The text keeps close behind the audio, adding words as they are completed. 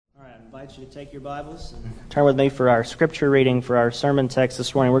invite you to take your Bibles and turn with me for our scripture reading for our sermon text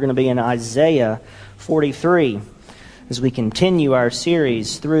this morning. We're going to be in Isaiah 43 as we continue our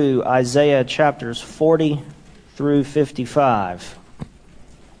series through Isaiah chapters 40 through 55.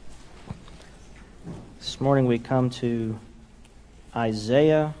 This morning we come to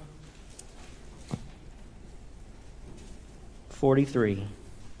Isaiah 43.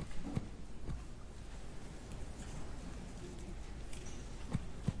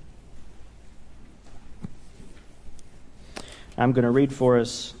 I'm going to read for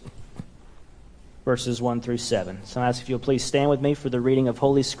us verses 1 through 7. So I ask if you'll please stand with me for the reading of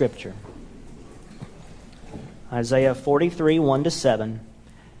Holy Scripture. Isaiah 43, 1 to 7.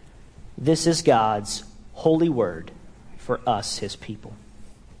 This is God's holy word for us, His people.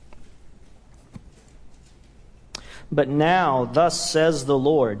 But now, thus says the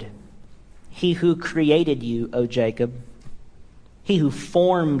Lord, He who created you, O Jacob, He who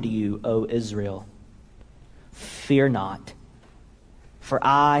formed you, O Israel, fear not. For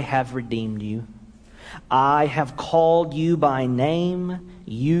I have redeemed you. I have called you by name.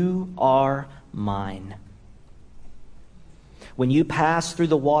 You are mine. When you pass through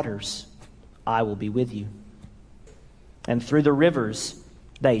the waters, I will be with you. And through the rivers,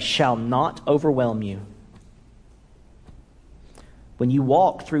 they shall not overwhelm you. When you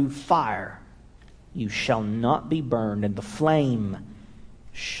walk through fire, you shall not be burned, and the flame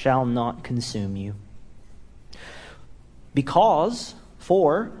shall not consume you.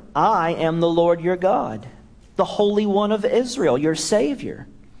 For I am the Lord your God, the Holy One of Israel, your Savior.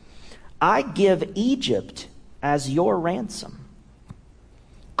 I give Egypt as your ransom,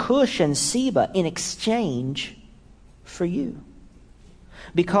 Cush and Seba in exchange for you.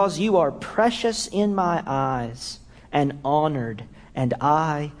 Because you are precious in my eyes and honored, and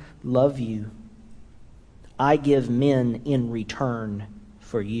I love you. I give men in return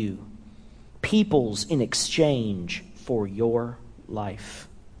for you, peoples in exchange for your life.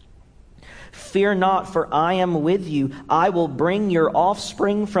 Fear not, for I am with you. I will bring your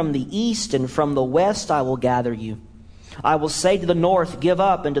offspring from the east, and from the west I will gather you. I will say to the north, give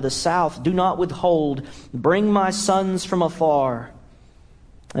up, and to the south, do not withhold. Bring my sons from afar,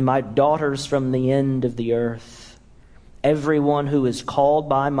 and my daughters from the end of the earth. Everyone who is called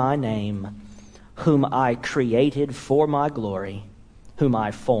by my name, whom I created for my glory, whom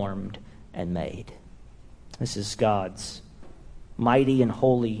I formed and made. This is God's mighty and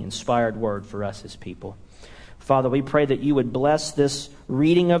holy, inspired word for us as people. Father, we pray that you would bless this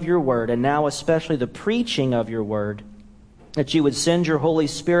reading of your word, and now especially the preaching of your word, that you would send your Holy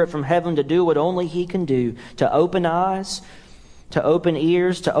Spirit from heaven to do what only He can do, to open eyes, to open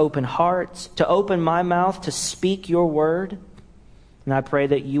ears, to open hearts, to open my mouth to speak your word. And I pray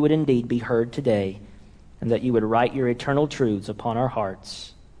that you would indeed be heard today, and that you would write your eternal truths upon our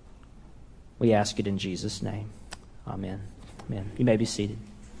hearts. We ask it in Jesus' name. Amen. Amen. You may be seated.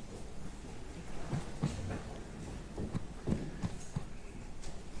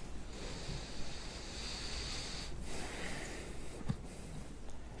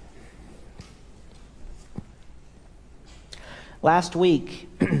 Last week,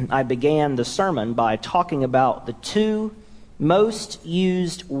 I began the sermon by talking about the two most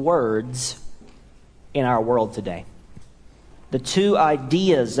used words in our world today. The two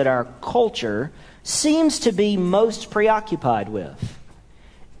ideas that our culture seems to be most preoccupied with.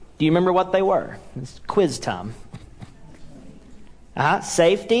 Do you remember what they were? It's quiz time.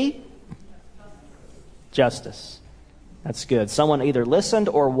 Safety, justice. That's good. Someone either listened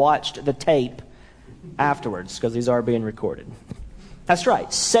or watched the tape afterwards, because these are being recorded. That's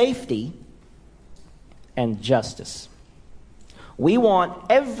right. Safety and justice. We want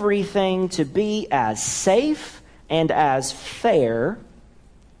everything to be as safe and as fair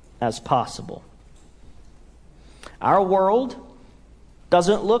as possible. Our world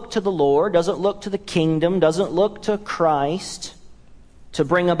doesn't look to the Lord, doesn't look to the kingdom, doesn't look to Christ to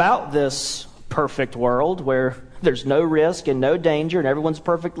bring about this perfect world where there's no risk and no danger and everyone's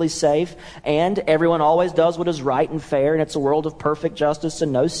perfectly safe and everyone always does what is right and fair, and it's a world of perfect justice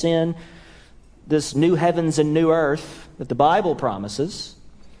and no sin, this new heavens and new earth that the Bible promises.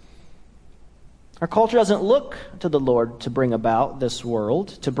 Our culture doesn't look to the Lord to bring about this world,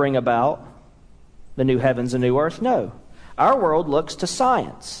 to bring about the new heavens and new earth. No. Our world looks to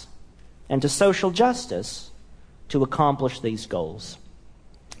science and to social justice to accomplish these goals.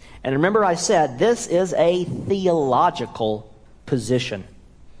 And remember I said this is a theological position.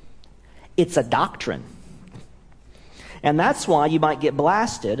 It's a doctrine. And that's why you might get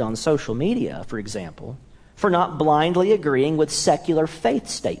blasted on social media, for example, for not blindly agreeing with secular faith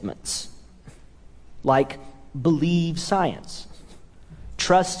statements like believe science,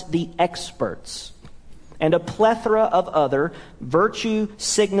 trust the experts, and a plethora of other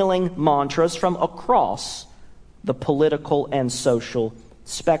virtue-signaling mantras from across the political and social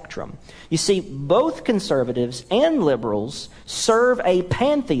spectrum. You see, both conservatives and liberals serve a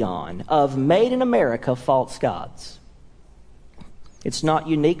pantheon of made in America false gods. It's not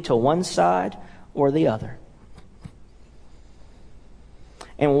unique to one side or the other.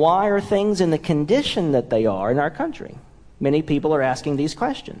 And why are things in the condition that they are in our country? Many people are asking these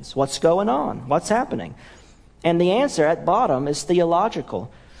questions. What's going on? What's happening? And the answer at bottom is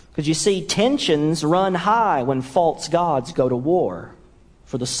theological. Because you see, tensions run high when false gods go to war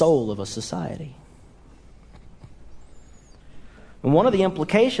for the soul of a society. And one of the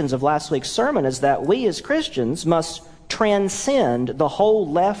implications of last week's sermon is that we as Christians must transcend the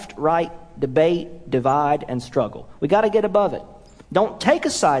whole left-right debate, divide, and struggle. We got to get above it. Don't take a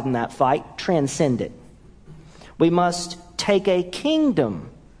side in that fight, transcend it. We must take a kingdom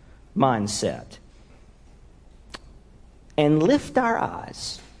mindset and lift our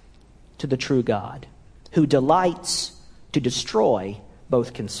eyes to the true God, who delights to destroy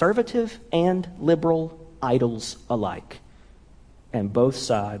both conservative and liberal idols alike. And both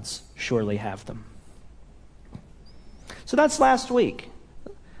sides surely have them. So that's last week.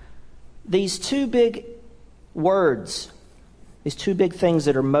 These two big words, these two big things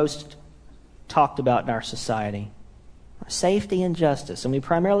that are most talked about in our society, are safety and justice. And we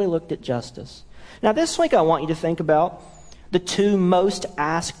primarily looked at justice. Now this week I want you to think about the two most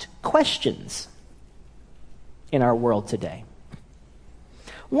asked questions in our world today.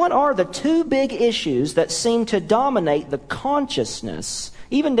 What are the two big issues that seem to dominate the consciousness,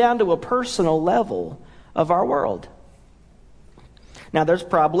 even down to a personal level, of our world? Now, there's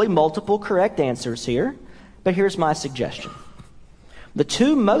probably multiple correct answers here, but here's my suggestion. The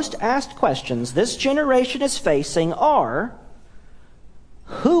two most asked questions this generation is facing are,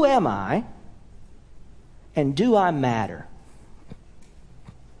 who am I, and do I matter?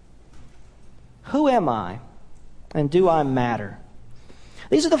 Who am I, and do I matter?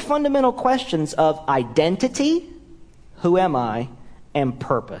 These are the fundamental questions of identity, who am I, and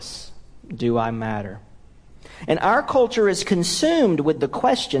purpose, do I matter? And our culture is consumed with the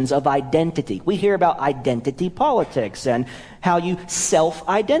questions of identity. We hear about identity politics and how you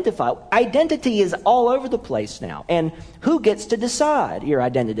self-identify. Identity is all over the place now. And who gets to decide your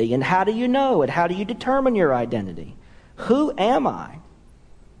identity? And how do you know it? How do you determine your identity? Who am I?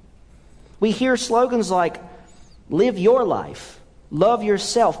 We hear slogans like, live your life. Love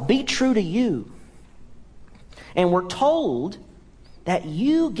yourself. Be true to you. And we're told that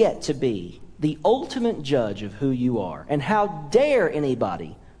you get to be the ultimate judge of who you are. And how dare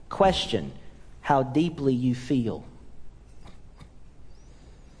anybody question how deeply you feel?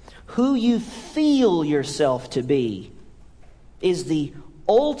 Who you feel yourself to be is the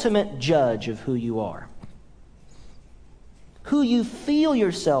ultimate judge of who you are. Who you feel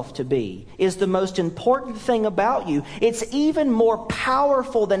yourself to be is the most important thing about you. It's even more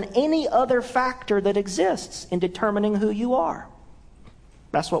powerful than any other factor that exists in determining who you are.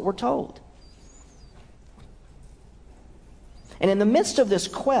 That's what we're told. And in the midst of this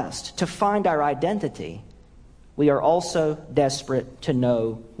quest to find our identity, we are also desperate to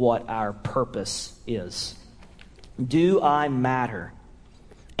know what our purpose is. Do I matter?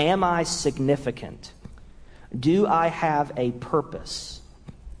 Am I significant? Do I have a purpose?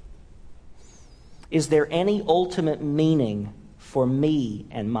 Is there any ultimate meaning for me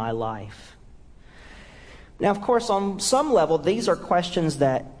and my life? Now, of course, on some level, these are questions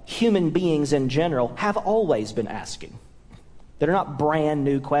that human beings in general have always been asking. They're not brand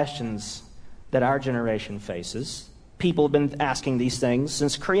new questions that our generation faces. People have been asking these things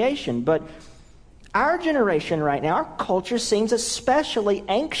since creation. But our generation right now, our culture seems especially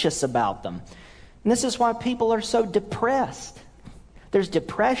anxious about them. And this is why people are so depressed. There's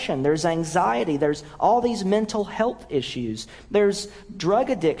depression, there's anxiety, there's all these mental health issues. There's drug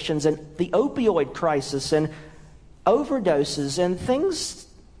addictions and the opioid crisis and overdoses and things.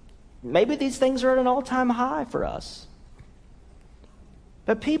 Maybe these things are at an all-time high for us.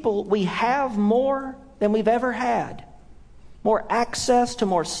 But people, we have more than we've ever had. More access to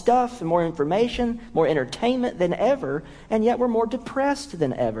more stuff and more information, more entertainment than ever, and yet we're more depressed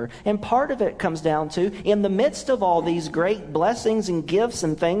than ever. And part of it comes down to, in the midst of all these great blessings and gifts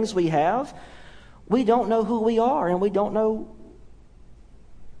and things we have, we don't know who we are and we don't know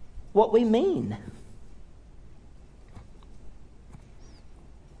what we mean.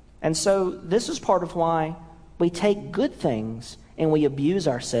 And so this is part of why we take good things and we abuse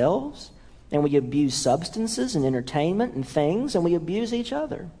ourselves, and we abuse substances and entertainment and things, and we abuse each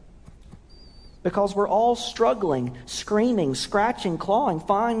other. because we're all struggling, screaming, scratching,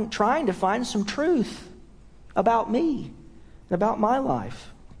 clawing, trying to find some truth about me, about my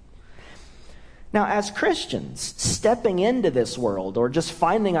life. Now, as Christians, stepping into this world or just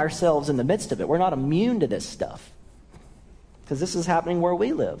finding ourselves in the midst of it, we're not immune to this stuff, because this is happening where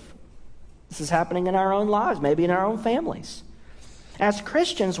we live. This is happening in our own lives, maybe in our own families. As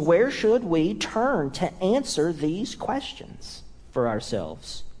Christians, where should we turn to answer these questions for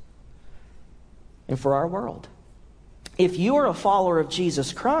ourselves and for our world? If you are a follower of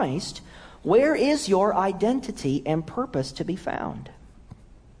Jesus Christ, where is your identity and purpose to be found?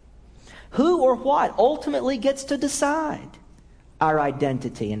 Who or what ultimately gets to decide our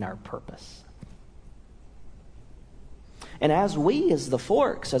identity and our purpose? And as we, as the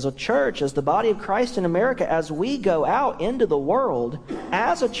Forks, as a church, as the body of Christ in America, as we go out into the world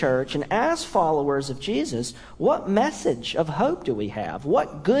as a church and as followers of Jesus, what message of hope do we have?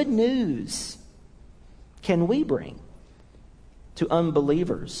 What good news can we bring to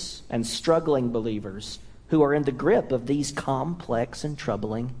unbelievers and struggling believers who are in the grip of these complex and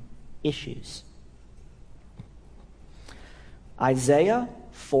troubling issues? Isaiah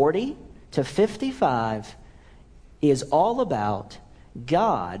 40 to 55 is all about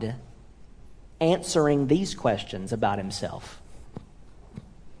God answering these questions about himself.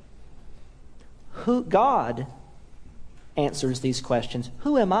 God answers these questions.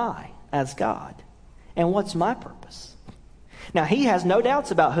 Who am I as God? And what's my purpose? Now, he has no doubts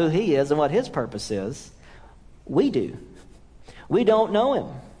about who he is and what his purpose is. We do. We don't know him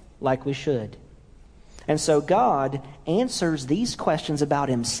like we should. And so God answers these questions about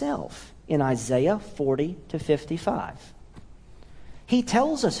himself in Isaiah 40 to 55. He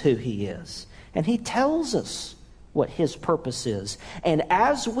tells us who he is, and he tells us what his purpose is. And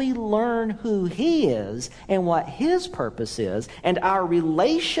as we learn who he is and what his purpose is, and our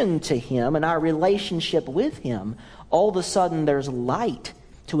relation to him and our relationship with him, all of a sudden there's light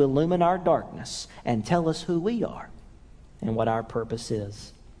to illumine our darkness and tell us who we are and what our purpose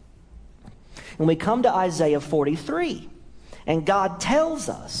is. And we come to Isaiah 43, and God tells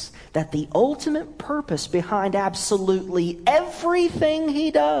us that the ultimate purpose behind absolutely everything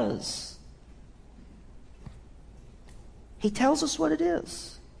he does, he tells us what it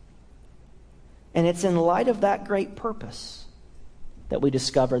is. And it's in light of that great purpose that we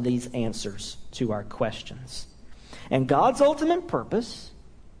discover these answers to our questions. And God's ultimate purpose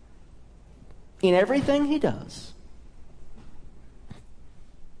in everything he does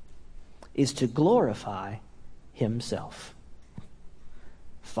is to glorify himself.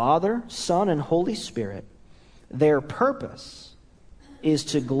 Father, Son, and Holy Spirit, their purpose is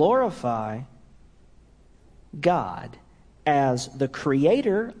to glorify God as the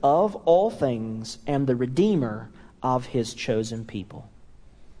creator of all things and the redeemer of his chosen people.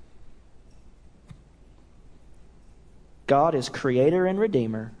 God is creator and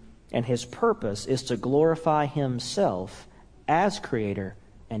redeemer, and his purpose is to glorify himself as creator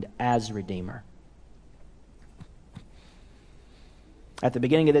and as redeemer. At the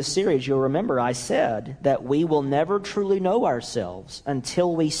beginning of this series, you'll remember I said that we will never truly know ourselves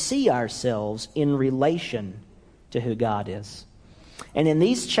until we see ourselves in relation to who God is. And in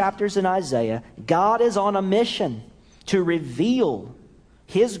these chapters in Isaiah, God is on a mission to reveal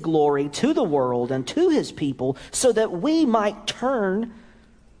his glory to the world and to his people so that we might turn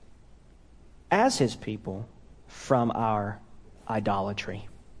as his people from our idolatry.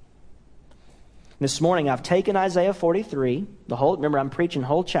 This morning, I've taken Isaiah 43, remember I'm preaching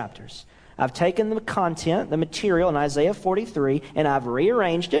whole chapters. I've taken the content, the material in Isaiah 43, and I've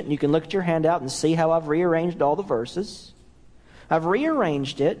rearranged it. And you can look at your handout and see how I've rearranged all the verses. I've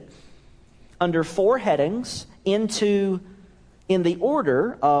rearranged it under 4 headings in the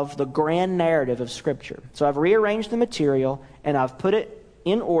order of the grand narrative of Scripture. So I've rearranged the material, and I've put it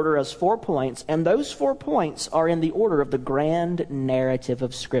in order as 4 points. And those 4 points are in the order of the grand narrative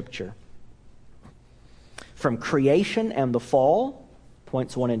of Scripture. From creation and the fall,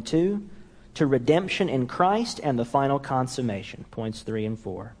 points 1 and 2, to redemption in Christ and the final consummation, points 3 and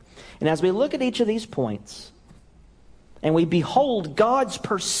 4. And as we look at each of these points, and we behold God's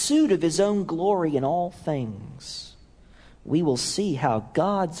pursuit of his own glory in all things, we will see how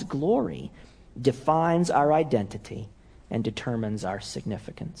God's glory defines our identity and determines our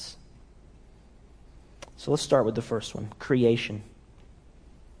significance. So let's start with the first one, creation.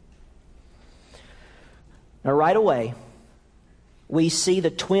 Now, right away, we see the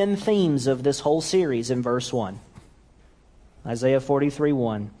twin themes of this whole series in verse 1. Isaiah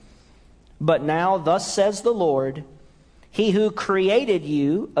 43:1. But now, thus says the Lord, he who created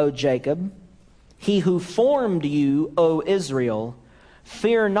you, O Jacob, he who formed you, O Israel,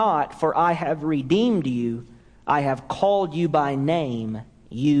 Fear not, for I have redeemed you. I have called you by name.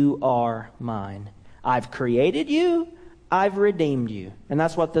 You are mine. I've created you. I've redeemed you. And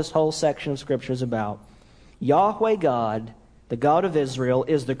that's what this whole section of Scripture is about. Yahweh God, the God of Israel,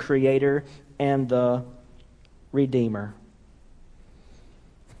 is the creator and the redeemer.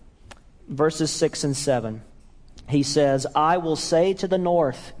 Verses 6 and 7. He says, I will say to the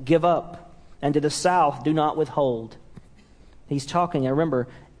north, give up, and to the south, do not withhold. He's talking, remember,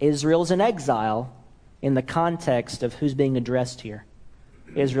 Israel's in exile in the context of who's being addressed here.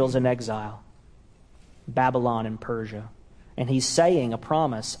 Israel's in exile. Babylon and Persia. And he's saying a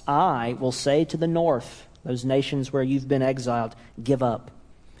promise. I will say to the north, those nations where you've been exiled, give up.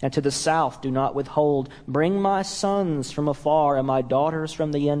 And to the south, do not withhold. Bring my sons from afar and my daughters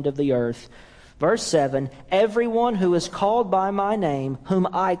from the end of the earth. Verse 7, everyone who is called by my name, whom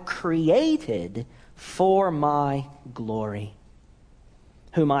I created for my glory.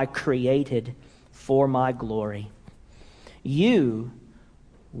 Whom I created for my glory. You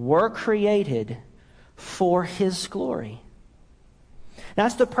were created for His glory.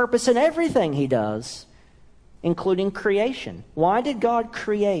 That's the purpose in everything He does, including creation. Why did God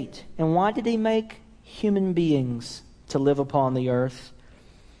create? And why did He make human beings to live upon the earth?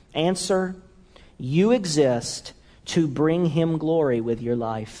 Answer, you exist to bring Him glory with your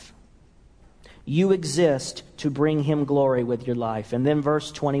life. You exist to bring Him glory with your life. And then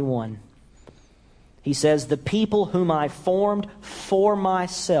verse 21. He says, the people whom I formed for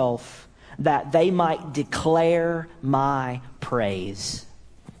myself, that they might declare my praise.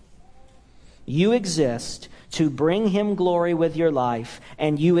 You exist to bring Him glory with your life,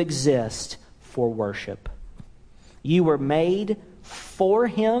 and you exist for worship. You were made for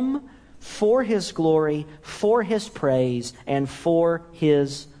Him, for His glory, for His praise, and for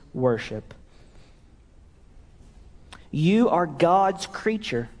His worship. You are God's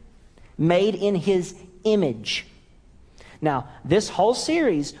creature, made in His image. Now, this whole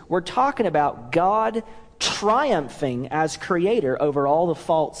series, we're talking about God triumphing as creator over all the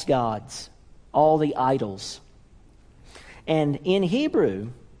false gods, all the idols. And in Hebrew,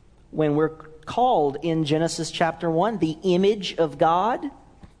 when we're called in Genesis chapter 1, the image of God,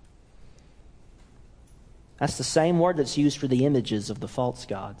 that's the same word that's used for the images of the false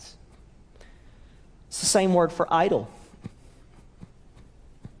gods. It's the same word for idol.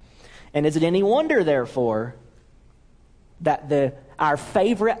 And is it any wonder, therefore, that our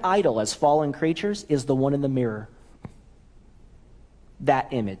favorite idol as fallen creatures is the one in the mirror? That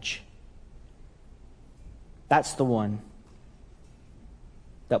image. That's the one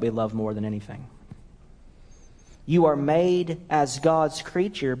that we love more than anything. You are made as God's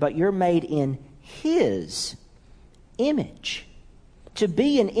creature, but you're made in His image. To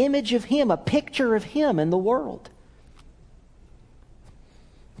be an image of Him, a picture of Him in the world.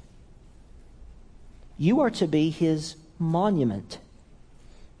 You are to be His monument.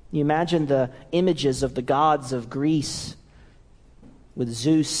 You imagine the images of the gods of Greece with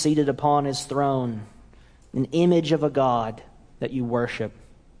Zeus seated upon his throne, an image of a god that you worship.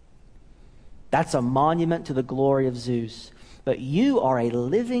 That's a monument to the glory of Zeus. But you are a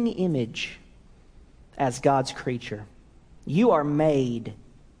living image as God's creature. You are made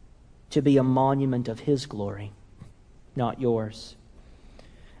to be a monument of His glory, not yours.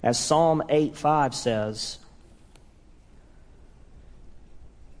 As Psalm 8:5 says,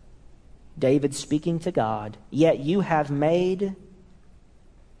 David speaking to God, yet you have made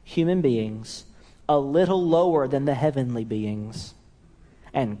human beings a little lower than the heavenly beings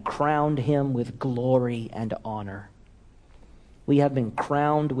and crowned him with glory and honor. We have been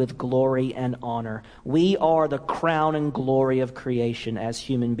crowned with glory and honor. We are the crown and glory of creation as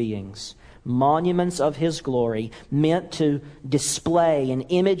human beings. Monuments of His glory, meant to display and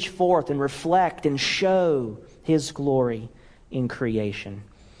image forth and reflect and show His glory in creation.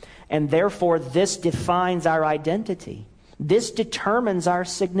 And therefore, this defines our identity. This determines our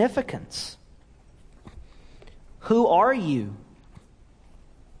significance. Who are you?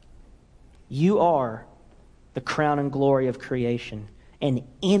 You are the crown and glory of creation, an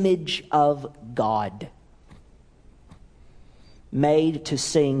image of God, made to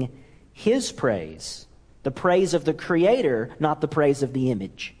sing His praise, the praise of the Creator, not the praise of the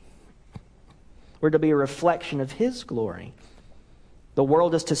image. We're to be a reflection of His glory. The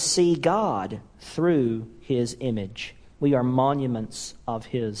world is to see God through His image. We are monuments of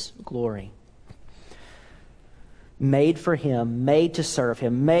His glory. Made for Him, made to serve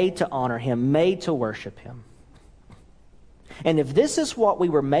Him, made to honor Him, made to worship Him. And if this is what we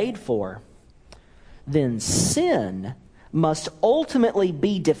were made for, then sin must ultimately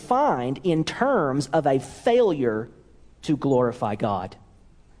be defined in terms of a failure to glorify God.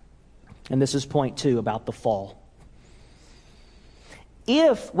 And this is point 2 about the fall.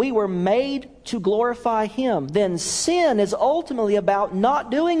 If we were made to glorify Him, then sin is ultimately about not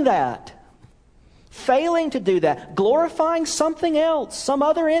doing that. Failing to do that. Glorifying something else, some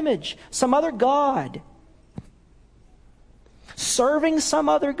other image, some other God. Serving some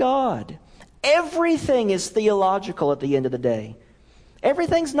other God. Everything is theological at the end of the day.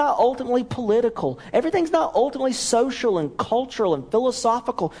 Everything's not ultimately political. Everything's not ultimately social and cultural and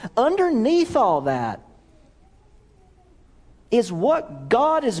philosophical. Underneath all that is what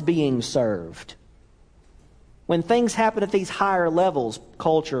God is being served. When things happen at these higher levels,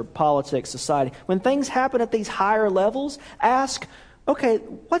 culture, politics, society, when things happen at these higher levels, ask, okay,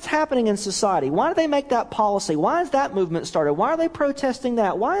 what's happening in society? Why do they make that policy? Why is that movement started? Why are they protesting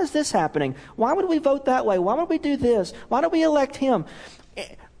that? Why is this happening? Why would we vote that way? Why would we do this? Why don't we elect him?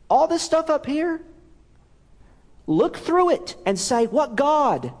 All this stuff up here, look through it and say, what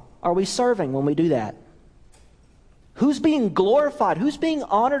God are we serving when we do that? Who's being glorified? Who's being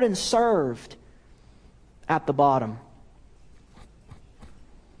honored and served at the bottom?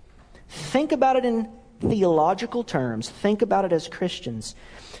 Think about it in theological terms. Think about it as Christians.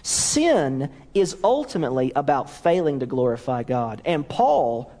 Sin is ultimately about failing to glorify God. And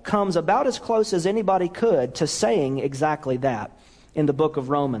Paul comes about as close as anybody could to saying exactly that in the book of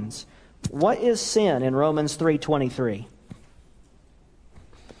Romans. What is sin in Romans 3:23?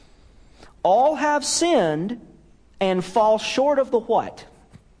 All have sinned and fall short of the what?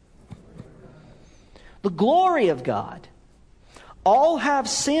 The glory of God. All have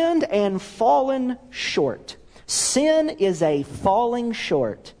sinned and fallen short. Sin is a falling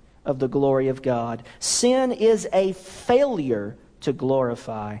short of the glory of God. Sin is a failure to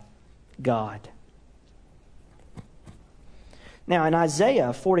glorify God. Now in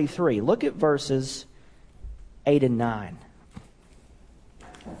Isaiah 43, look at verses 8 and 9.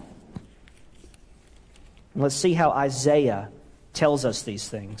 Let's see how Isaiah tells us these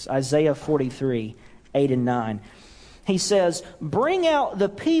things. Isaiah 43, 8 and 9. He says, bring out the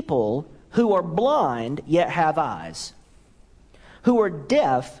people who are blind yet have eyes, who are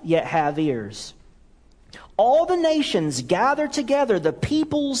deaf yet have ears. All the nations gather together, the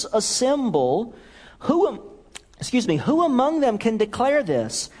peoples assemble. Who among them can declare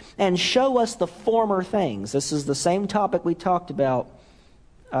this and show us the former things? This is the same topic we talked about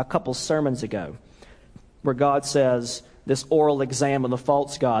a couple sermons ago, where God says this oral exam of the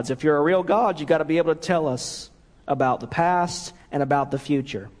false gods. If you're a real God, you've got to be able to tell us about the past and about the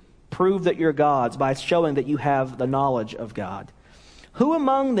future. Prove that you're gods by showing that you have the knowledge of God. Who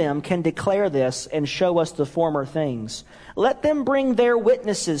among them can declare this and show us the former things? Let them bring their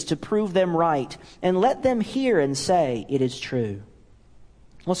witnesses to prove them right, and let them hear and say, it is true.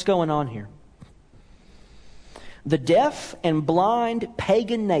 What's going on here? The deaf and blind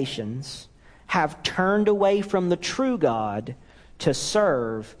pagan nations have turned away from the true God to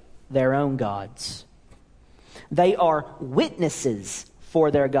serve their own gods. They are witnesses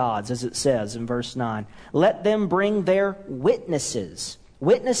for their gods, as it says in verse 9. Let them bring their witnesses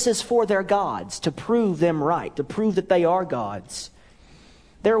for their gods, to prove them right, to prove that they are gods.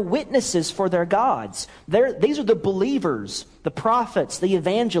 They're witnesses for their gods. These are the believers, the prophets, the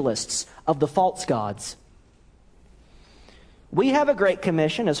evangelists of the false gods. We have a great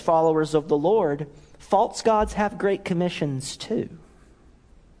commission as followers of the Lord. False gods have great commissions too.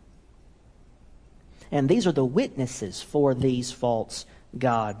 And these are the witnesses for these false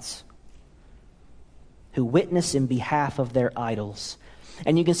gods who witness in behalf of their idols.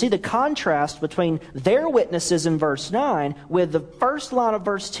 And you can see the contrast between their witnesses in verse 9 with the first line of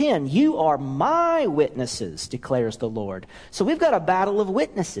verse 10. You are my witnesses, declares the Lord. So we've got a battle of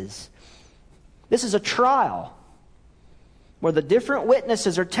witnesses. This is a trial where the different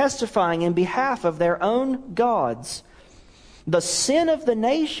witnesses are testifying in behalf of their own gods. The sin of the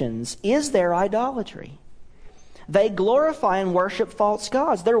nations is their idolatry. They glorify and worship false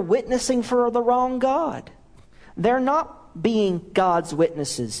gods. They're witnessing for the wrong God. They're not being God's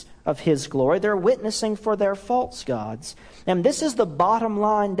witnesses of His glory. They're witnessing for their false gods. And this is the bottom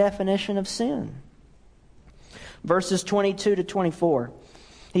line definition of sin. Verses 22 to 24.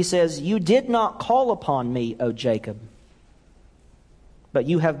 He says, you did not call upon me, O Jacob, but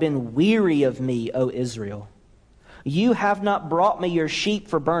you have been weary of me, O Israel. You have not brought me your sheep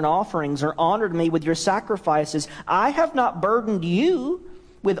for burnt offerings or honored me with your sacrifices. I have not burdened you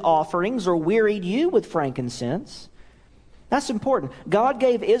with offerings or wearied you with frankincense. That's important. God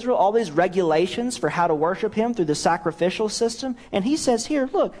gave Israel all these regulations for how to worship Him through the sacrificial system. And He says here,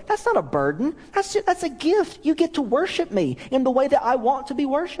 look, that's not a burden. That's a gift. You get to worship me in the way that I want to be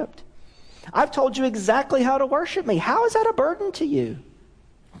worshiped. I've told you exactly how to worship me. How is that a burden to you?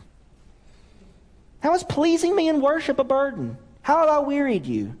 How is pleasing me in worship a burden? How have I wearied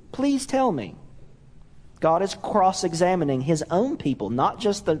you? Please tell me. God is cross-examining his own people, not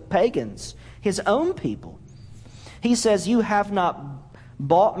just the pagans, his own people. He says, you have not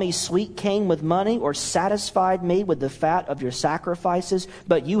bought me, sweet king, with money, or satisfied me with the fat of your sacrifices,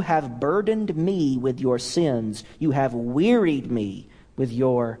 but you have burdened me with your sins. You have wearied me with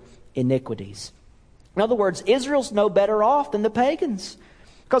your iniquities. In other words, Israel's no better off than the pagans,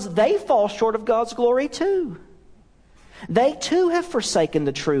 because they fall short of God's glory too. They too have forsaken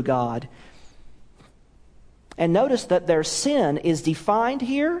the true God. And notice that their sin is defined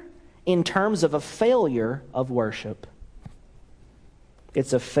here in terms of a failure of worship.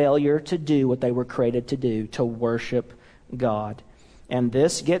 It's a failure to do what they were created to do, to worship God. And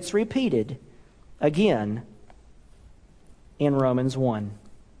this gets repeated again in Romans 1.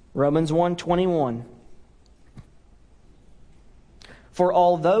 Romans 1:21. For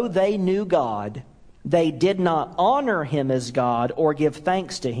although they knew God, they did not honor him as God or give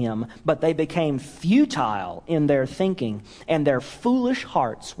thanks to him, but they became futile in their thinking, and their foolish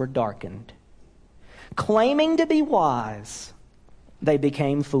hearts were darkened. Claiming to be wise, they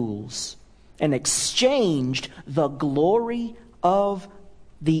became fools and exchanged the glory of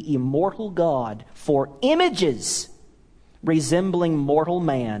the immortal God for images resembling mortal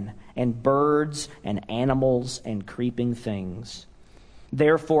man and birds and animals and creeping things.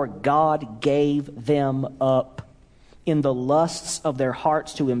 Therefore God gave them up in the lusts of their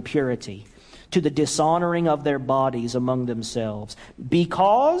hearts to impurity, to the dishonoring of their bodies among themselves,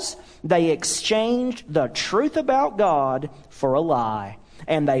 because they exchanged the truth about God for a lie,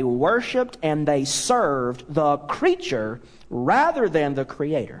 and they worshipped and they served the creature rather than the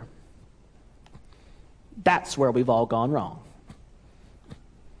Creator. That's where we've all gone wrong.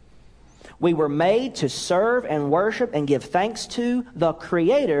 We were made to serve and worship and give thanks to the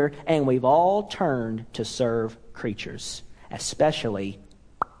Creator, and we've all turned to serve creatures, especially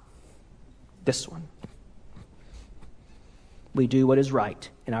this one. We do what is right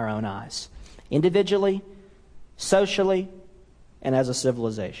in our own eyes, individually, socially, and as a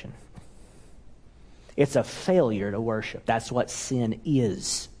civilization. It's a failure to worship. That's what sin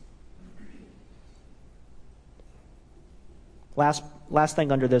is. Last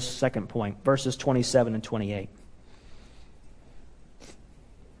thing under this second point, verses 27 and 28.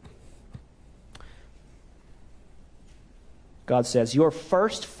 God says, your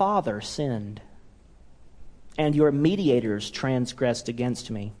first father sinned, and your mediators transgressed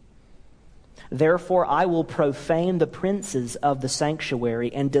against me. Therefore I will profane the princes of the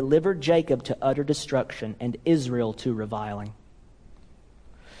sanctuary and deliver Jacob to utter destruction and Israel to reviling.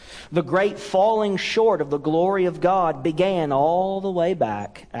 The great falling short of the glory of God began all the way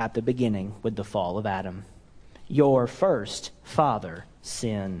back at the beginning with the fall of Adam. Your first father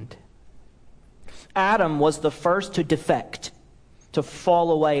sinned. Adam was the first to defect, to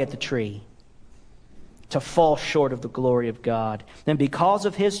fall away at the tree, to fall short of the glory of God. And because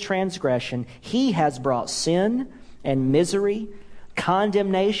of his transgression, he has brought sin and misery,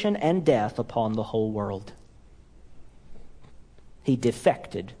 condemnation and death upon the whole world. He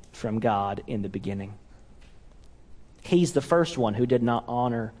defected from God in the beginning. He's the first one who did not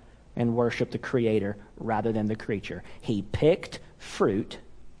honor and worship the Creator rather than the creature. He picked fruit,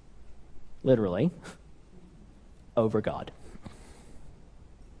 literally, over God.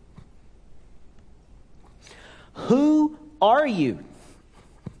 Who are you?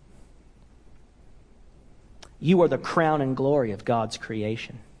 You are the crown and glory of God's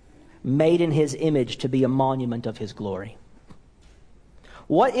creation, made in his image to be a monument of his glory.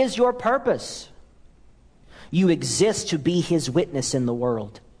 What is your purpose? You exist to be his witness in the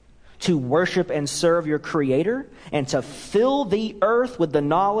world, to worship and serve your Creator, and to fill the earth with the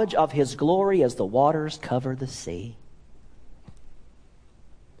knowledge of his glory as the waters cover the sea.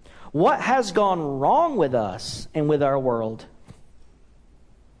 What has gone wrong with us and with our world?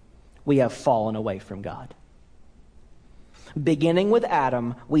 We have fallen away from God. Beginning with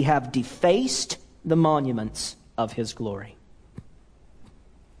Adam, we have defaced the monuments of his glory.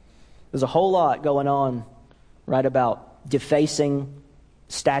 There's a whole lot going on right about defacing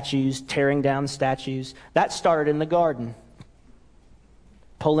statues, tearing down statues. That started in the garden.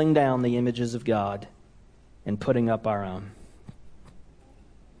 Pulling down the images of God and putting up our own.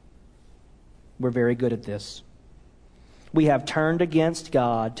 We're very good at this. We have turned against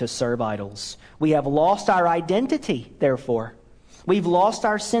God to serve idols. We have lost our identity, therefore. We've lost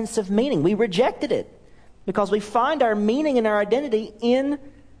our sense of meaning. We rejected it because we find our meaning and our identity in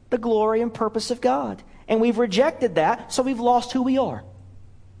the glory and purpose of God. And we've rejected that, so we've lost who we are.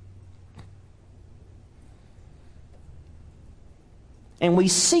 And we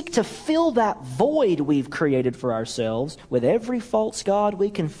seek to fill that void we've created for ourselves with every false god we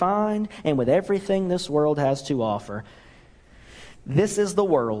can find and with everything this world has to offer. This is the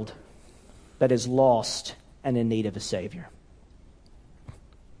world that is lost and in need of a Savior.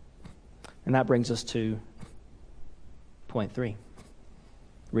 And that brings us to point 3,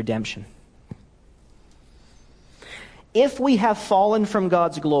 redemption. If we have fallen from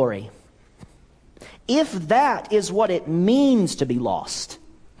God's glory, if that is what it means to be lost,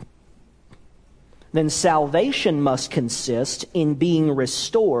 then salvation must consist in being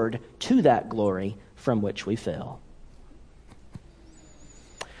restored to that glory from which we fell.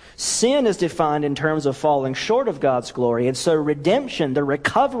 Sin is defined in terms of falling short of God's glory, and so redemption, the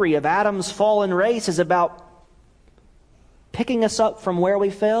recovery of Adam's fallen race, is about picking us up from where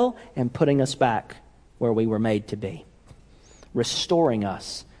we fell and putting us back where we were made to be, restoring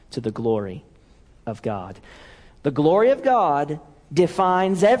us to the glory of God. The glory of God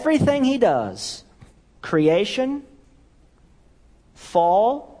defines everything He does: creation,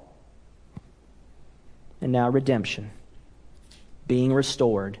 fall, and now redemption, being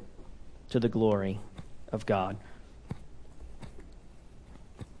restored to the glory of God.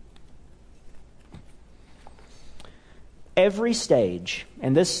 Every stage,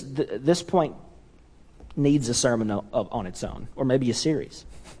 and this point needs a sermon on its own, or maybe a series,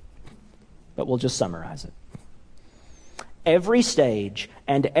 but we'll just summarize it. Every stage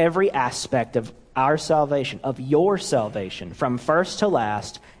and every aspect of our salvation, of your salvation, from first to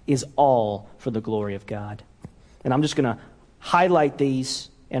last, is all for the glory of God. And I'm just going to highlight these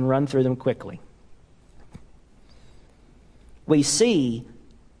and run through them quickly. We see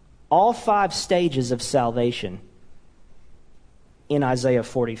all 5 stages of salvation in Isaiah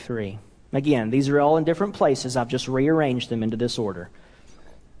 43. Again, these are all in different places. I've just rearranged them into this order.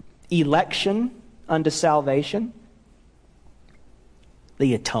 Election unto salvation,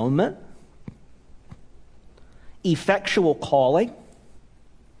 the atonement, effectual calling,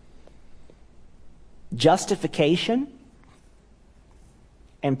 justification,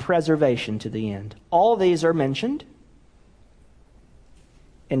 and preservation to the end. All these are mentioned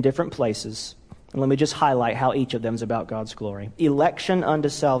in different places. And let me just highlight how each of them is about God's glory. Election unto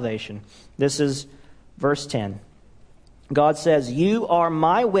salvation. This is verse 10. God says, "You are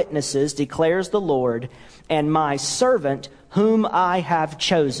my witnesses, declares the Lord, and my servant whom I have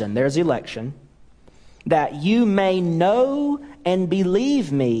chosen." There's election. "That you may know and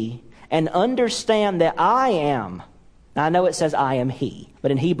believe me and understand that I am." Now, I know it says I am He,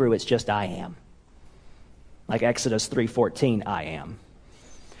 but in Hebrew it's just I am. Like Exodus 3:14, I am.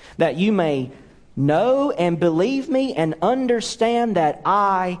 "That you may know and believe me and understand that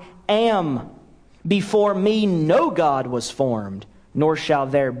I am. Before me no God was formed, nor shall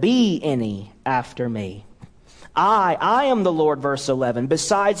there be any after me. I am the Lord," verse 11.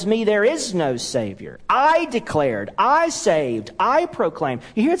 "Besides me there is no Savior. I declared, I saved, I proclaimed."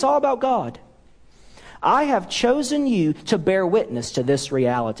 You hear, it's all about God. "I have chosen you to bear witness to this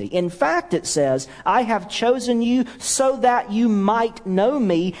reality." In fact, it says, "I have chosen you so that you might know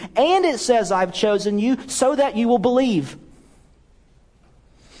me." And it says, "I've chosen you so that you will believe."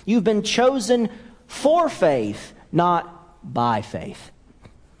 You've been chosen for faith, not by faith.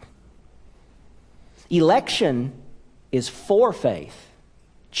 Election is for faith,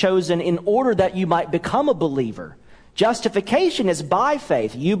 chosen in order that you might become a believer. Justification is by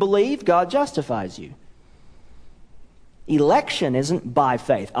faith. You believe, God justifies you. Election isn't by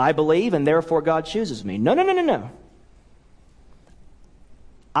faith. I believe and therefore God chooses me. No.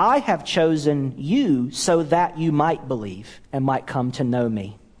 I have chosen you so that you might believe and might come to know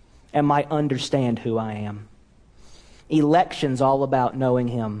me and might understand who I am. Election's all about knowing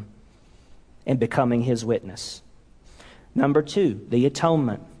Him and becoming His witness. Number 2, the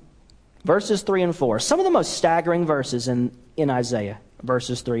atonement. Verses 3 and 4. Some of the most staggering verses in Isaiah,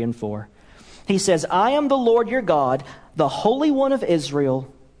 verses 3 and 4. He says, "I am the Lord your God, the Holy One of Israel,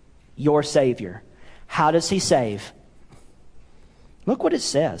 your Savior." How does He save? Look what it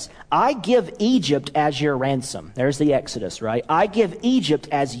says. "I give Egypt as your ransom." There's the Exodus, right? "I give Egypt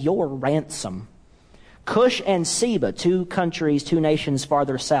as your ransom. Cush and Seba, 2 countries, 2 nations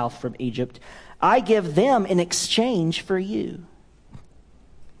farther south from Egypt, I give them in exchange for you.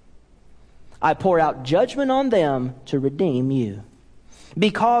 I pour out judgment on them to redeem you.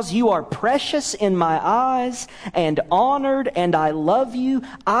 Because you are precious in my eyes and honored, and I love you,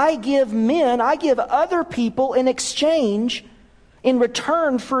 I give other people in exchange, in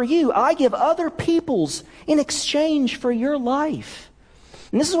return for you. I give other peoples in exchange for your life."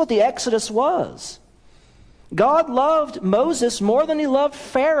 And this is what the Exodus was. God loved Moses more than He loved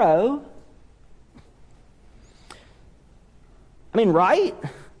Pharaoh. I mean, right?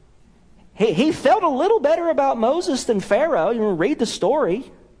 He felt a little better about Moses than Pharaoh. You read the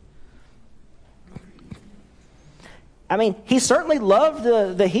story. I mean, he certainly loved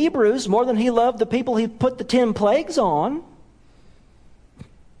the Hebrews more than he loved the people he put the 10 plagues on.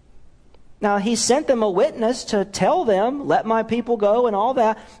 Now, he sent them a witness to tell them, let my people go and all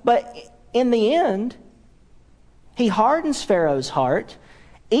that. But in the end, he hardens Pharaoh's heart.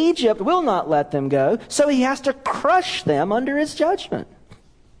 Egypt will not let them go, so he has to crush them under his judgment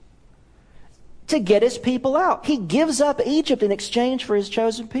to get his people out. He gives up Egypt in exchange for his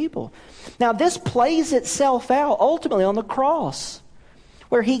chosen people. Now, this plays itself out ultimately on the cross,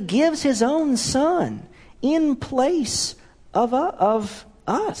 where he gives his own son in place of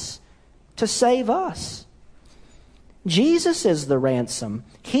us to save us. Jesus is the ransom.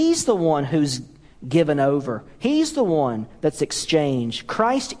 He's the one who's given over. He's the one that's exchanged.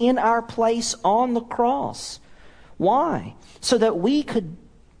 Christ in our place on the cross. Why? So that we could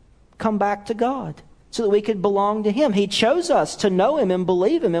come back to God. So that we could belong to Him. He chose us to know Him and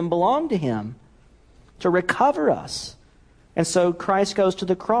believe Him and belong to Him. To recover us. And so Christ goes to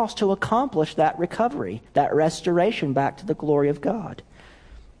the cross to accomplish that recovery, that restoration back to the glory of God.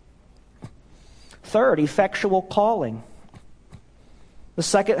 Third, effectual calling. The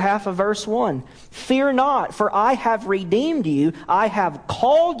second half of verse 1. Fear not, for I have redeemed you. I have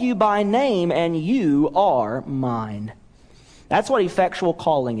called you by name, and you are mine. That's what effectual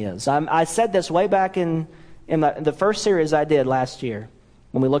calling is. I said this way back in the first series I did last year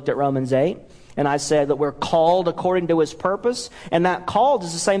when we looked at Romans 8. And I said that we're called according to His purpose. And that called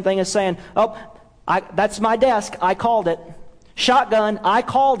is the same thing as saying, that's my desk. I called it. Shotgun, I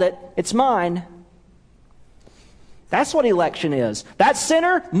called it. It's mine. That's what election is. That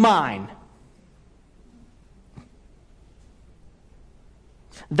sinner, mine.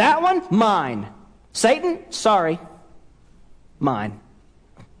 That one, mine. Satan, sorry, mine.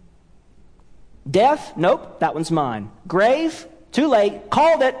 Death, nope, that one's mine. Grave, too late,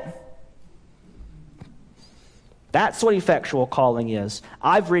 called it. That's what effectual calling is.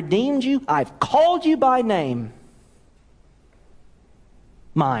 I've redeemed you. I've called you by name.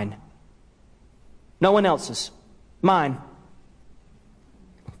 Mine. No one else's. Mine.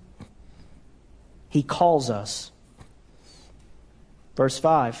 He calls us. Verse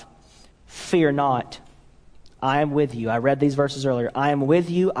 5. Fear not. I am with you. I read these verses earlier. I am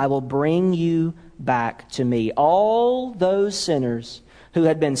with you. I will bring you back to me. All those sinners who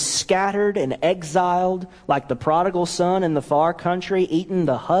had been scattered and exiled like the prodigal son in the far country, eating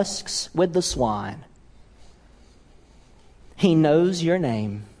the husks with the swine. He knows your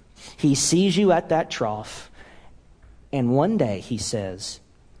name. He sees you at that trough. And one day He says,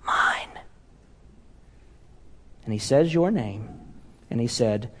 mine. And He says your name. And He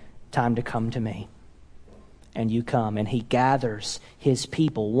said, time to come to me. And you come. And He gathers His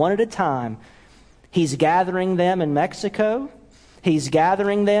people one at a time. He's gathering them in Mexico. He's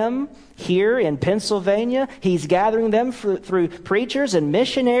gathering them here in Pennsylvania. He's gathering them through preachers and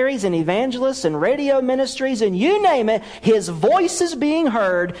missionaries and evangelists and radio ministries and you name it. His voice is being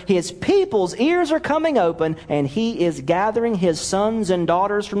heard. His people's ears are coming open. And He is gathering His sons and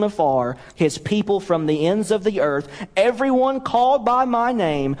daughters from afar, His people from the ends of the earth, everyone called by my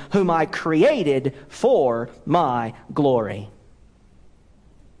name, whom I created for my glory.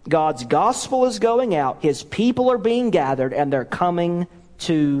 God's gospel is going out. His people are being gathered, and they're coming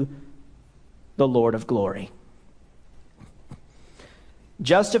to the Lord of glory.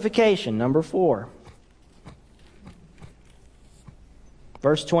 Justification, number 4.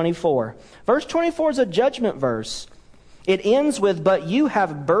 Verse 24. Verse 24 is a judgment verse. It ends with, but you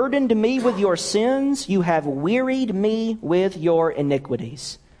have burdened me with your sins. You have wearied me with your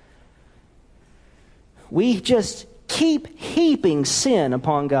iniquities. We just keep heaping sin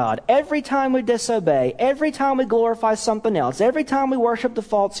upon God. Every time we disobey, every time we glorify something else, every time we worship the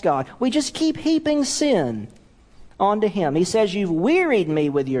false god, we just keep heaping sin onto Him. He says, you've wearied me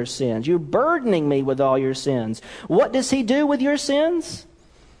with your sins. You're burdening me with all your sins. What does He do with your sins?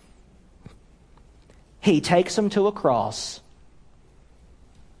 He takes them to a cross,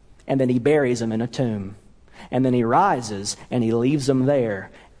 and then He buries them in a tomb. And then He rises, and He leaves them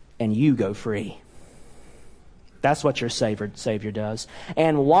there, and you go free. That's what your Savior does.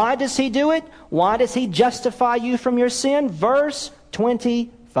 And why does He do it? Why does He justify you from your sin? Verse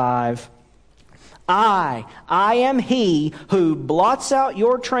 25. I am He who blots out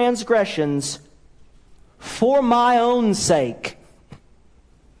your transgressions for my own sake,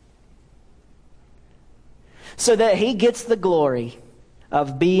 so that He gets the glory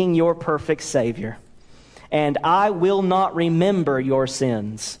of being your perfect Savior. And I will not remember your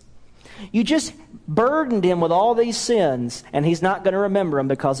sins. You just burdened him with all these sins, and he's not going to remember them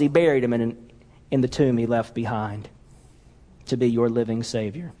because he buried them in the tomb he left behind to be your living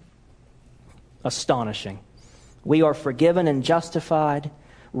Savior. Astonishing. We are forgiven and justified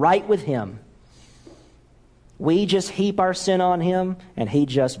right with him. We just heap our sin on him, and he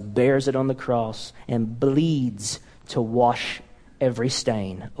just bears it on the cross and bleeds to wash every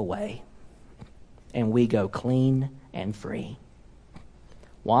stain away. And we go clean and free.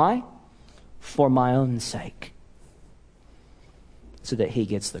 Why? For my own sake. So that he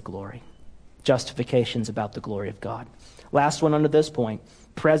gets the glory. Justification's about the glory of God. Last one under this point.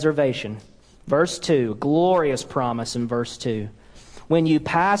 Preservation. Verse 2. Glorious promise in verse 2. When you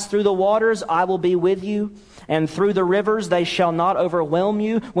pass through the waters, I will be with you. And through the rivers, they shall not overwhelm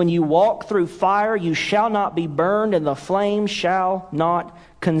you. When you walk through fire, you shall not be burned, and the flame shall not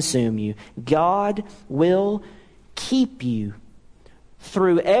consume you. God will keep you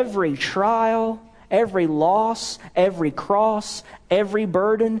through every trial, every loss, every cross, every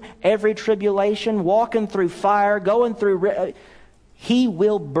burden, every tribulation, walking through fire, going through... He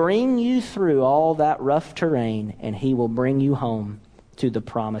will bring you through all that rough terrain, and he will bring you home to the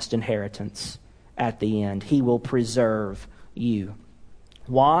promised inheritance at the end. He will preserve you.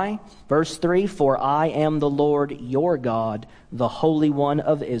 Why? Verse 3, for I am the Lord your God, the Holy One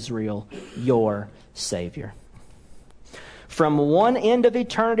of Israel, your Savior. From one end of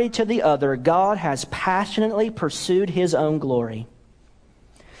eternity to the other, God has passionately pursued his own glory.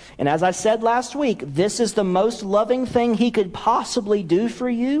 And as I said last week, this is the most loving thing he could possibly do for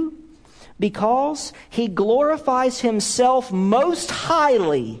you, because he glorifies himself most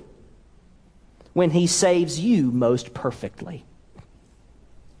highly when he saves you most perfectly.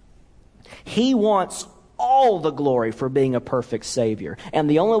 He wants all the glory for being a perfect Savior. And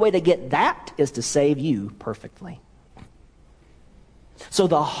the only way to get that is to save you perfectly. So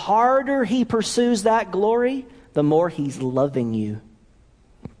the harder he pursues that glory, the more he's loving you.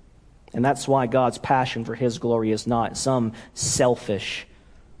 And that's why God's passion for his glory is not some selfish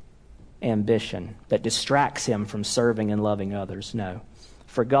ambition that distracts him from serving and loving others. No.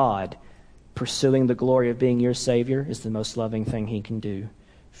 For God, pursuing the glory of being your Savior is the most loving thing he can do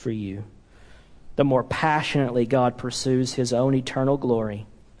for you. The more passionately God pursues his own eternal glory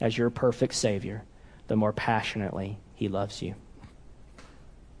as your perfect Savior, the more passionately he loves you.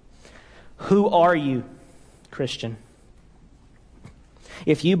 Who are you, Christian?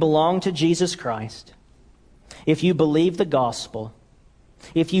 If you belong to Jesus Christ, if you believe the gospel,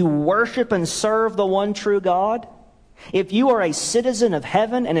 if you worship and serve the one true God, if you are a citizen of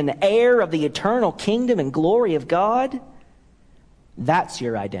heaven and an heir of the eternal kingdom and glory of God, that's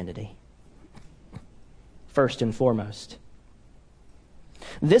your identity, first and foremost.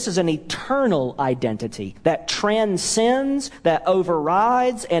 This is an eternal identity that transcends, that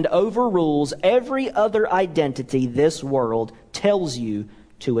overrides, and overrules every other identity this world tells you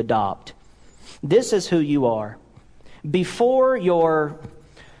to adopt. This is who you are. Before your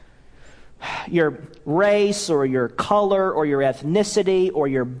race or your color or your ethnicity or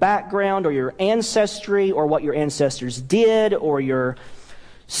your background or your ancestry or what your ancestors did or your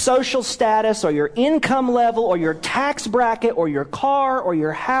social status or your income level or your tax bracket or your car or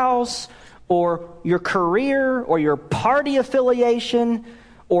your house or your career or your party affiliation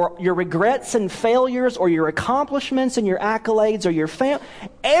or your regrets and failures or your accomplishments and your accolades or your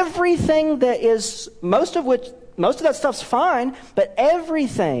everything that is, most of that stuff's fine, but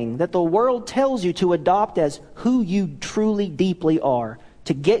everything that the world tells you to adopt as who you truly deeply are,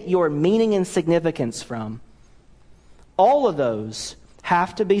 to get your meaning and significance from, all of those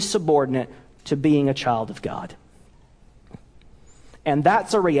have to be subordinate to being a child of God. And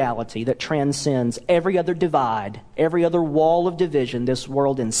that's a reality that transcends every other divide, every other wall of division this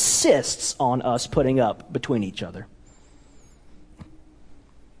world insists on us putting up between each other.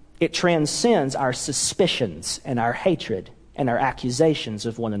 It transcends our suspicions and our hatred and our accusations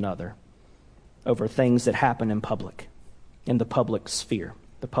of one another over things that happen in public, in the public sphere,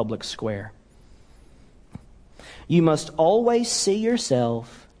 the public square. You must always see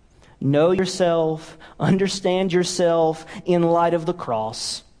yourself, know yourself, understand yourself in light of the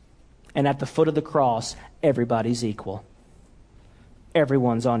cross. And at the foot of the cross, everybody's equal.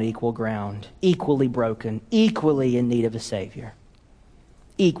 Everyone's on equal ground, equally broken, equally in need of a Savior,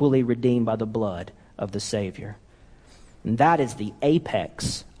 equally redeemed by the blood of the Savior. And that is the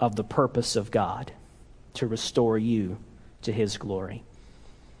apex of the purpose of God, to restore you to His glory.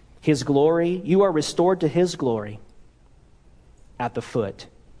 His glory, you are restored to His glory at the foot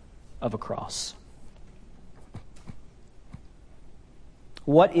of a cross.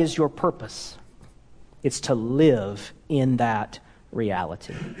 What is your purpose? It's to live in that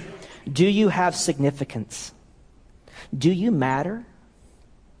reality? Do you have significance? Do you matter?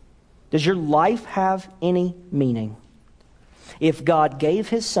 Does your life have any meaning? If God gave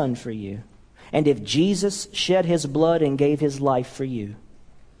His Son for you, and if Jesus shed His blood and gave His life for you,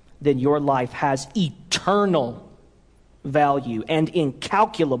 then your life has eternal value and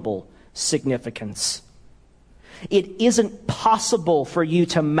incalculable significance. It isn't possible for you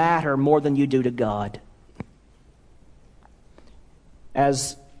to matter more than you do to God.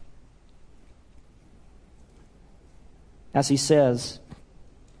 As He says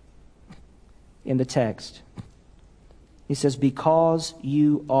in the text, He says, because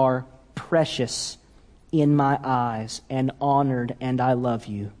you are precious in my eyes and honored, and I love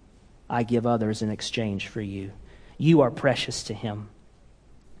you, I give others in exchange for you. You are precious to Him.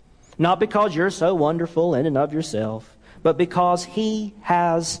 Not because you're so wonderful in and of yourself, but because He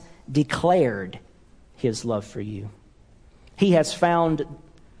has declared His love for you. He has found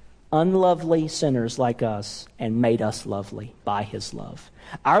unlovely sinners like us and made us lovely by His love.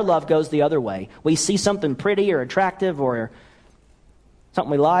 Our love goes the other way. We see something pretty or attractive or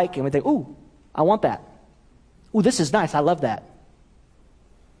something we like, and we think, ooh, I want that. Ooh, this is nice. I love that.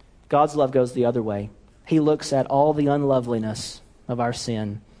 God's love goes the other way. He looks at all the unloveliness of our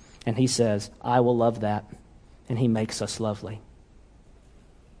sin, and He says, I will love that. And He makes us lovely.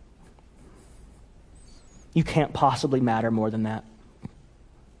 You can't possibly matter more than that.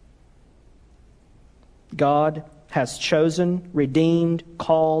 God has chosen, redeemed,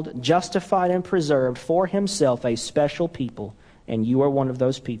 called, justified, and preserved for Himself a special people, and you are one of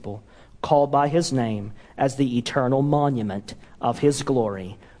those people, called by His name as the eternal monument of His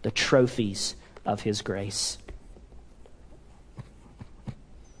glory, the trophies of His grace.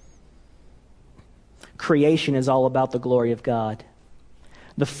 Creation is all about the glory of God.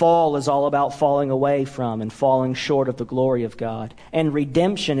 The fall is all about falling away from and falling short of the glory of God. And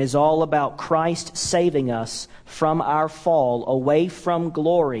redemption is all about Christ saving us from our fall away from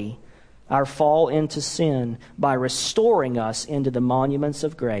glory, our fall into sin, by restoring us into the monuments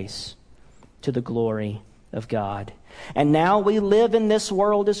of grace to the glory of God. And now we live in this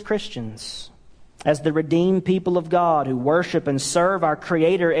world as Christians, as the redeemed people of God who worship and serve our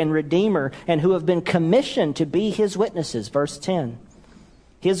Creator and Redeemer, and who have been commissioned to be His witnesses. Verse 10.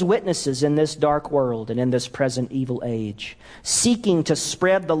 His witnesses in this dark world and in this present evil age, seeking to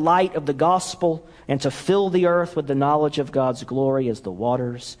spread the light of the gospel and to fill the earth with the knowledge of God's glory as the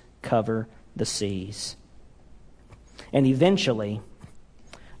waters cover the seas. And eventually,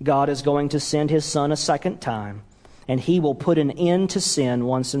 God is going to send His Son a second time, and He will put an end to sin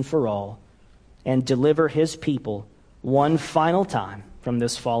once and for all and deliver His people one final time from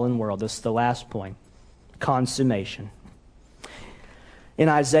this fallen world. This is the last point. Consummation. In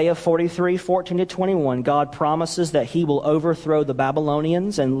Isaiah 43:14-21, God promises that He will overthrow the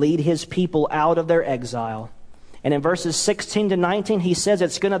Babylonians and lead His people out of their exile. And in verses 16-19, He says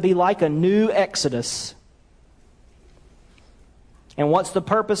it's going to be like a new Exodus. And what's the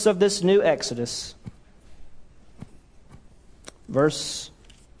purpose of this new Exodus? Verse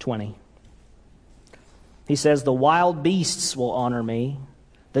 20. He says, the wild beasts will honor me,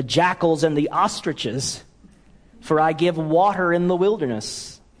 the jackals and the ostriches, for I give water in the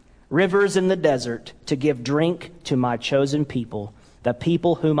wilderness, rivers in the desert, to give drink to my chosen people, the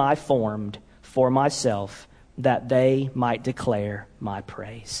people whom I formed for myself, that they might declare my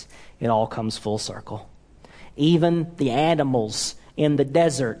praise. It all comes full circle. Even the animals in the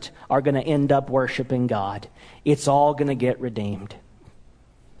desert are going to end up worshiping God. It's all going to get redeemed.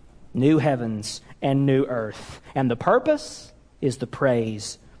 New heavens and new earth. And the purpose is the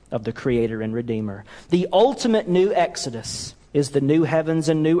praise of the Creator and Redeemer. The ultimate new Exodus is the new heavens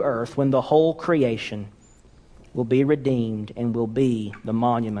and new earth, when the whole creation will be redeemed and will be the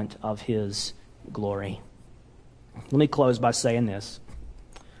monument of His glory. Let me close by saying this.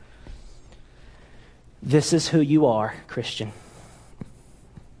 This is who you are, Christian.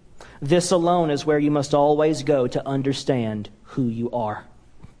 This alone is where you must always go to understand who you are.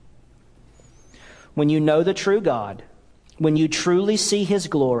 When you know the true God, when you truly see His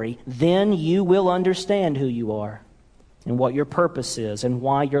glory, then you will understand who you are and what your purpose is and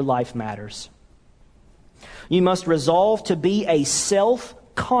why your life matters. You must resolve to be a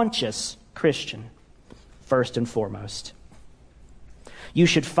self-conscious Christian, first and foremost. You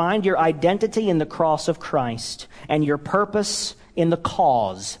should find your identity in the cross of Christ and your purpose in the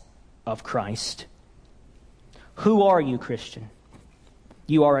cause of Christ. Who are you, Christian?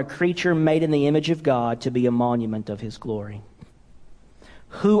 You are a creature made in the image of God to be a monument of His glory.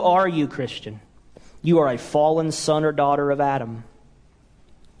 Who are you, Christian? You are a fallen son or daughter of Adam,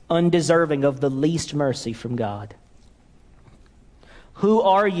 undeserving of the least mercy from God. Who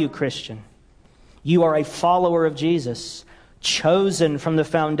are you, Christian? You are a follower of Jesus, chosen from the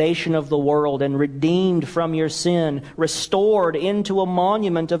foundation of the world and redeemed from your sin, restored into a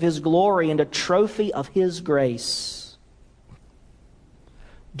monument of His glory and a trophy of His grace.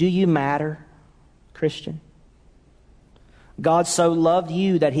 Do you matter, Christian? God so loved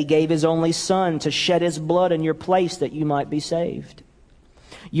you that He gave His only Son to shed His blood in your place that you might be saved.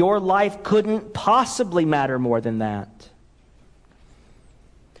 Your life couldn't possibly matter more than that.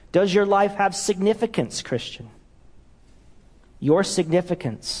 Does your life have significance, Christian? Your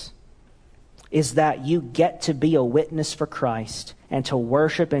significance is that you get to be a witness for Christ and to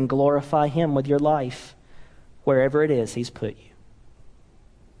worship and glorify Him with your life, wherever it is He's put you.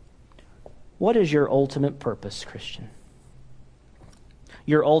 What is your ultimate purpose, Christian?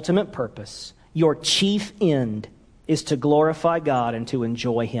 Your ultimate purpose, your chief end, is to glorify God and to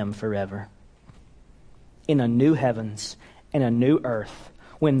enjoy Him forever. In a new heavens and a new earth,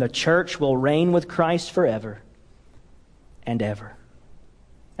 when the church will reign with Christ forever and ever,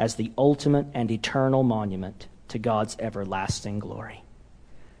 as the ultimate and eternal monument to God's everlasting glory.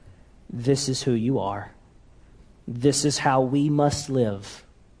 This is who you are. This is how we must live.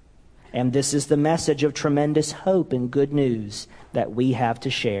 And this is the message of tremendous hope and good news that we have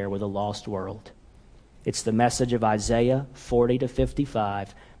to share with a lost world. It's the message of Isaiah 40 to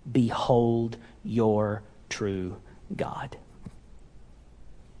 55. Behold your true God.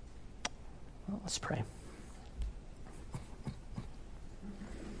 Well, let's pray.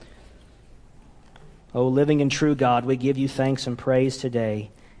 O living and true God, we give you thanks and praise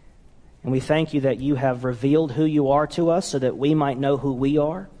today. And we thank you that you have revealed who you are to us so that we might know who we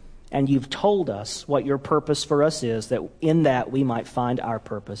are. And you've told us what your purpose for us is, that in that we might find our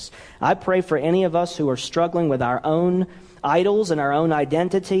purpose. I pray for any of us who are struggling with our own idols and our own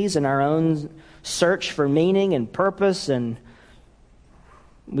identities and our own search for meaning and purpose. And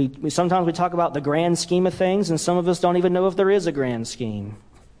we sometimes talk about the grand scheme of things, and some of us don't even know if there is a grand scheme.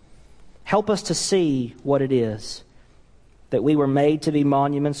 Help us to see what it is, that we were made to be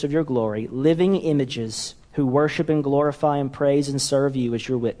monuments of your glory, living images who worship and glorify and praise and serve you as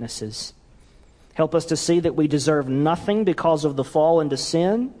your witnesses. Help us to see that we deserve nothing because of the fall into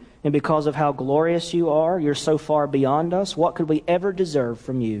sin and because of how glorious you are. You're so far beyond us. What could we ever deserve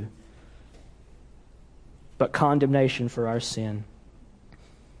from you but condemnation for our sin?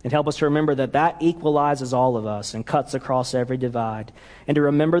 And help us to remember that that equalizes all of us and cuts across every divide. And to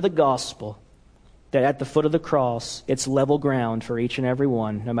remember the gospel, that at the foot of the cross, it's level ground for each and every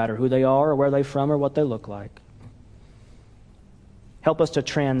one, no matter who they are or where they're from or what they look like. Help us to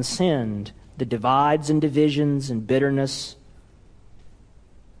transcend the divides and divisions and bitterness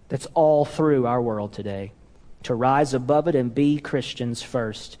that's all through our world today. To rise above it and be Christians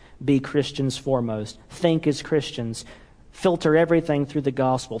first, be Christians foremost, think as Christians, filter everything through the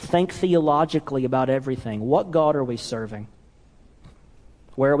gospel, think theologically about everything. What God are we serving?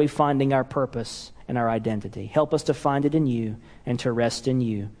 Where are we finding our purpose and our identity? Help us to find it in you and to rest in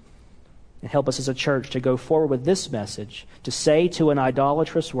you. And help us as a church to go forward with this message, to say to an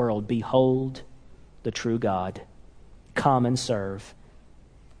idolatrous world, behold the true God. Come and serve.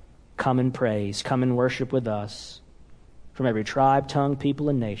 Come and praise. Come and worship with us. From every tribe, tongue, people,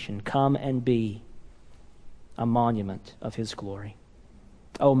 and nation, come and be a monument of His glory.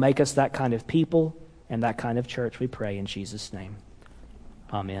 Oh, make us that kind of people and that kind of church, we pray in Jesus' name.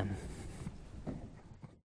 Amen.